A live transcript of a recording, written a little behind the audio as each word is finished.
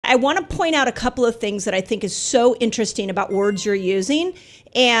I want to point out a couple of things that I think is so interesting about words you're using.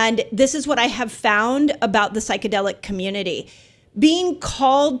 And this is what I have found about the psychedelic community. Being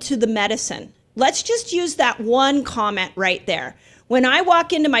called to the medicine. Let's just use that one comment right there. When I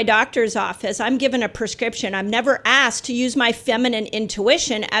walk into my doctor's office, I'm given a prescription. I'm never asked to use my feminine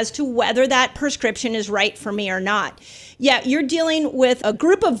intuition as to whether that prescription is right for me or not. Yet you're dealing with a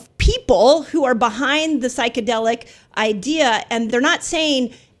group of people who are behind the psychedelic idea, and they're not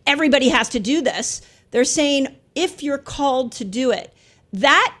saying everybody has to do this. They're saying if you're called to do it.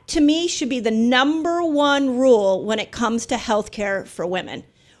 That, to me, should be the number one rule when it comes to healthcare for women.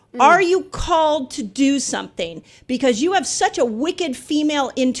 Are you called to do something? Because you have such a wicked female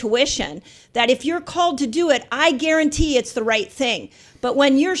intuition that if you're called to do it, I guarantee it's the right thing. But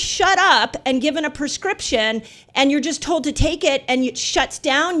when you're shut up and given a prescription and you're just told to take it and it shuts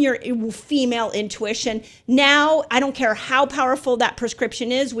down your female intuition, now I don't care how powerful that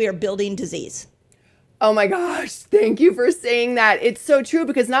prescription is, we are building disease. Oh my gosh, thank you for saying that. It's so true,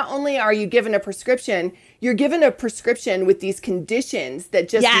 because not only are you given a prescription, you're given a prescription with these conditions that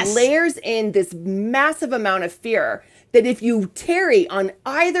just layers in this massive amount of fear that if you tarry on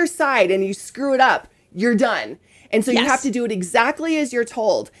either side and you screw it up, you're done. And so you have to do it exactly as you're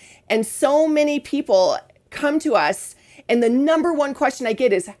told. And so many people come to us, and the number one question I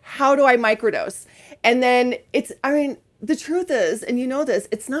get is, how do I microdose? And then the truth is, and you know this,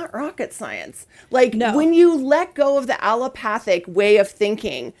 it's not rocket science. Like when you let go of the allopathic way of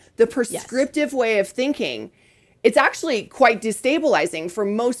thinking, the prescriptive way of thinking, it's actually quite destabilizing for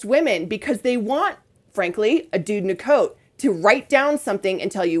most women, because they want, frankly, a dude in a coat to write down something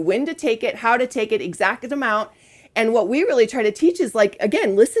and tell you when to take it, how to take it, exact amount. And what we really try to teach is, like,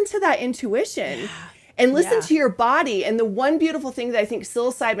 again, listen to that intuition. And listen to your body. And the one beautiful thing that I think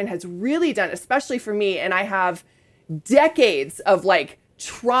psilocybin has really done, especially for me, and I have decades of like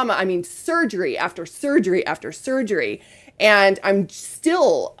trauma, I mean, surgery after surgery after surgery, and I'm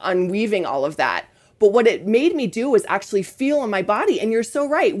still unweaving all of that. But what it made me do was actually feel in my body. And you're so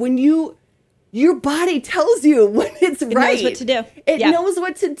right. When your body tells you when it's right. It knows what to do. It knows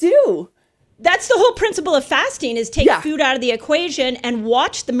what to do. That's the whole principle of fasting, is take food out of the equation and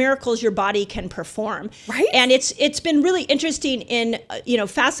watch the miracles your body can perform. Right. And it's been really interesting in,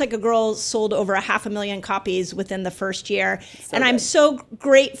 Fast Like a Girl sold over 500,000 copies within the first year. And I'm so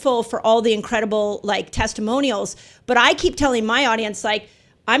grateful for all the incredible testimonials. But I keep telling my audience,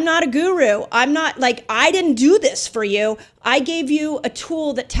 I'm not a guru. I'm not I didn't do this for you. I gave you a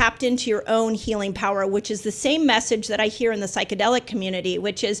tool that tapped into your own healing power, which is the same message that I hear in the psychedelic community,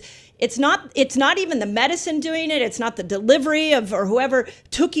 which is it's not even the medicine doing it. It's not the delivery of or whoever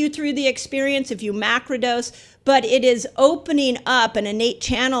took you through the experience if you macrodose, but it is opening up an innate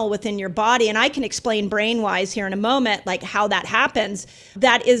channel within your body. And I can explain brain-wise here in a moment, how that happens,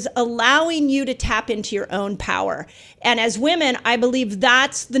 that is allowing you to tap into your own power. And as women, I believe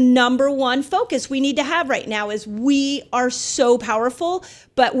that's the number one focus we need to have right now, is we are so powerful,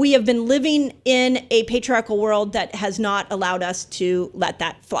 but we have been living in a patriarchal world that has not allowed us to let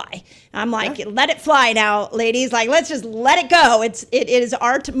that fly. I'm let it fly now, ladies. Let's just let it go. It is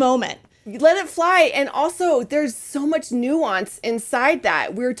our moment. Let it fly. And also, there's so much nuance inside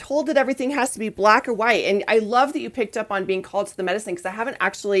that. We're told that everything has to be black or white. And I love that you picked up on being called to the medicine, because I haven't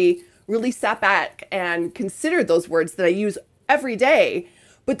actually really sat back and considered those words that I use every day.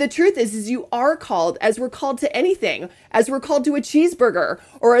 But the truth is you are called, as we're called to anything, as we're called to a cheeseburger,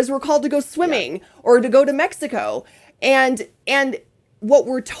 or as we're called to go swimming, or to go to Mexico. And what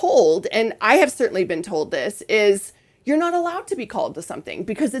we're told, and I have certainly been told this, is you're not allowed to be called to something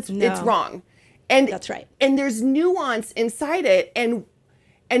because it's wrong. And that's right. And there's nuance inside it. And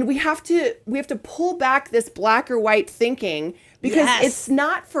we have to pull back this black or white thinking, because it's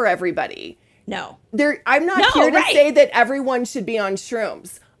not for everybody. No. I'm not here to say that everyone should be on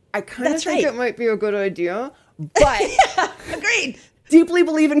shrooms. I kind of think it might be a good idea, but agreed. Deeply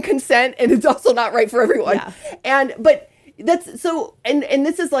believe in consent, and it's also not right for everyone. Yeah. But that's so, and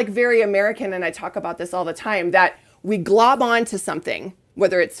this is very American, and I talk about this all the time, that we glob on to something,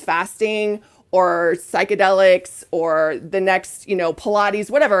 whether it's fasting or psychedelics or the next, Pilates,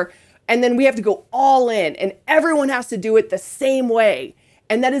 whatever. And then we have to go all in, and everyone has to do it the same way.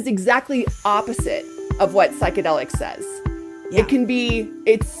 And that is exactly opposite of what psychedelics says. Yeah.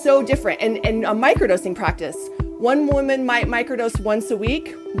 It's so different. And a microdosing practice, one woman might microdose once a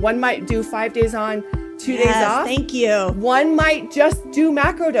week. One might do 5 days on, 2 days off. Thank you. One might just do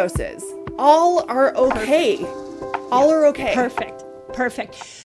macrodoses. All are okay. All are okay. Perfect.